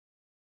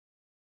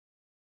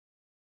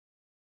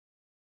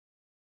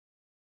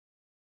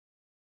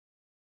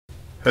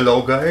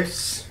Hello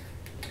guys,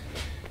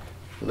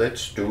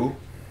 let's do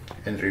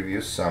and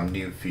review some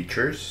new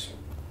features.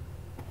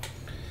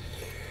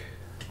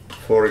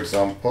 For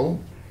example,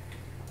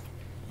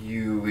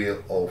 you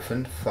will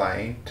often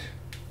find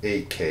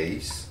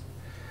AKs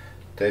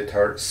that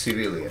are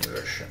civilian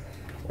version.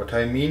 What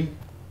I mean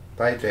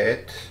by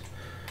that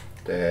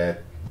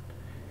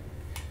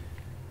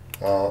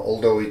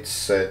although it's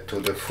set to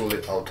the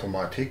fully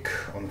automatic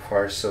on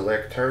fire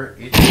selector,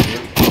 it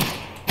still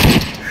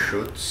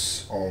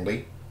shoots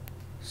only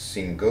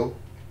single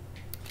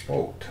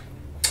mode.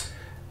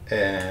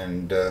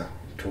 And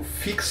to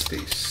fix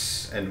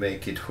this and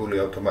make it fully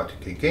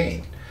automatic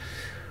again,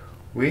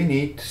 we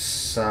need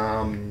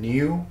some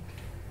new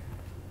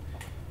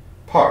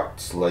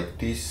parts like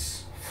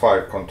this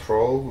fire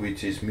control,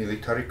 which is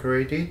military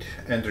graded,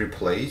 and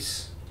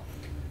replace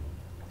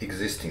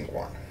existing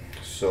one.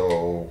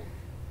 So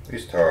we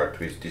start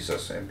with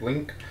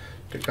disassembling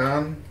the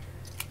gun,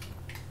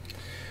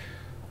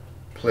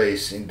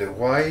 place in the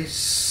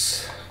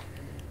vise,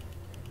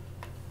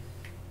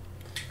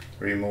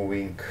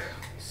 removing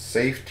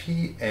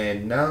safety,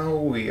 and now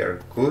we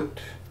are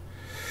good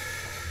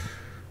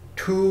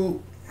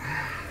to,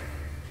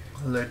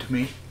 let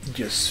me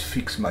just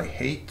fix my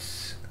height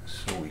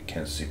so we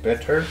can see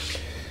better,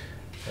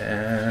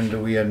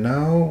 and we are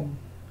now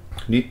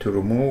need to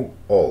remove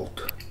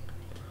old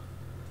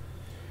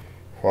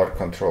fire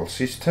control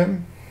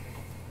system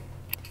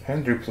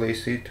and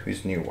replace it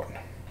with new one.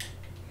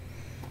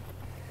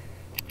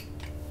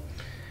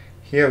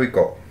 Here we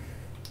go.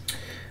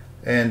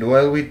 And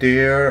while we're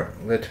there,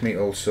 let me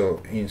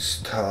also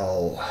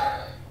install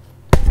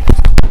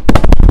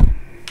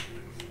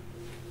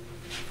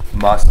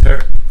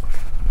master.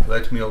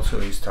 Let me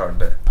also install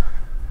the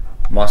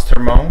master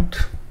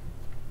mount.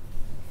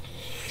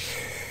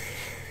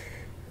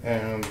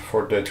 And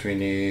for that we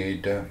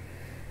need,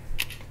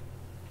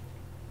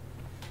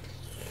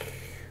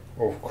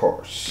 of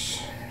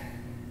course,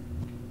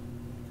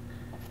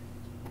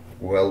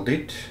 weld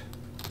it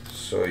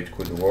so it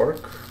could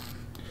work.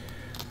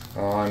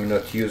 I'm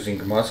not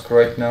using mask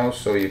right now,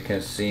 so you can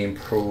see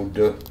improved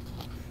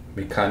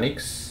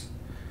mechanics.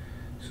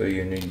 So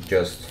you need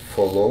just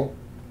follow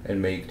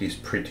and make this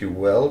pretty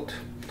weld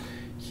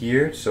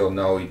here. So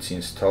now it's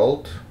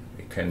installed.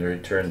 We can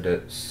return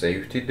the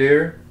safety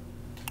there.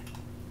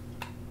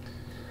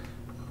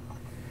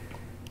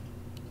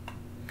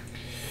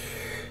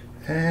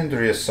 And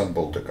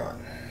reassemble the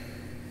gun.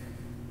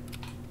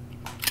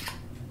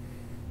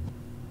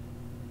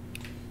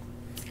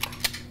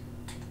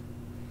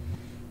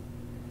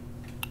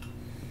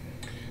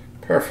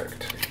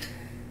 Perfect.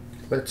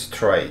 Let's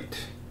try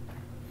it.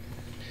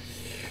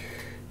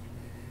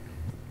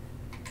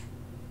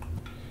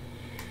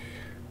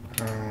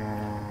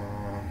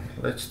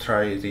 Let's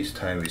try this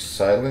time with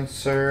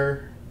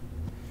silencer.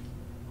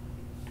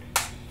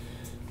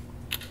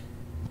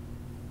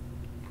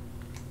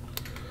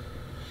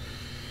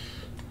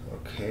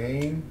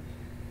 Okay.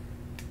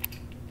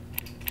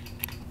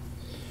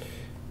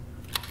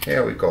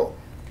 Here we go.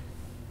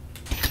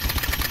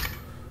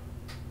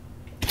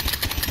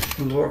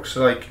 Works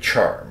like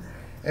charm,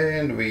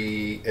 and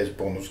we as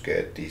bonus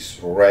get this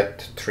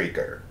red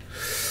trigger.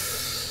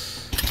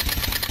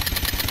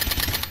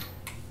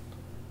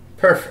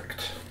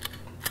 Perfect.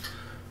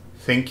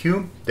 Thank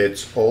you.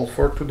 That's all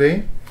for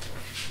today,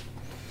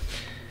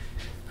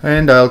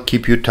 and I'll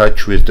keep you in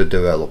touch with the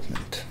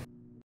development.